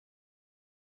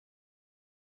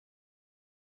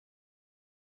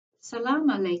Salam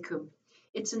alaikum.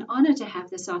 It's an honor to have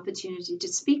this opportunity to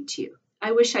speak to you.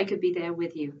 I wish I could be there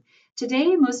with you.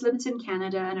 Today, Muslims in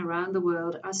Canada and around the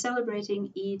world are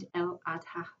celebrating Eid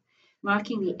al-Adha,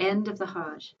 marking the end of the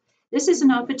Hajj. This is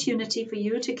an opportunity for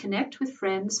you to connect with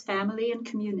friends, family, and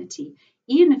community,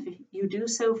 even if you do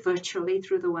so virtually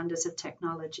through the wonders of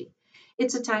technology.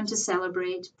 It's a time to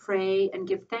celebrate, pray, and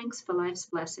give thanks for life's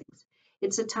blessings.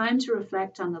 It's a time to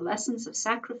reflect on the lessons of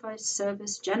sacrifice,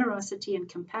 service, generosity, and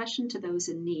compassion to those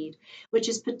in need, which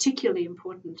is particularly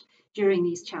important during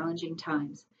these challenging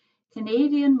times.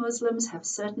 Canadian Muslims have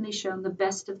certainly shown the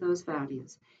best of those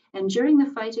values. And during the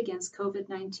fight against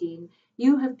COVID-19,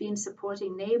 you have been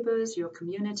supporting neighbors, your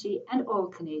community, and all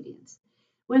Canadians.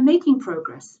 We're making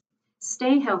progress.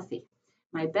 Stay healthy.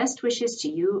 My best wishes to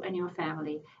you and your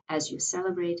family as you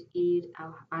celebrate Eid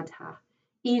al-Adha.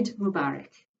 Eid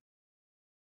Mubarak.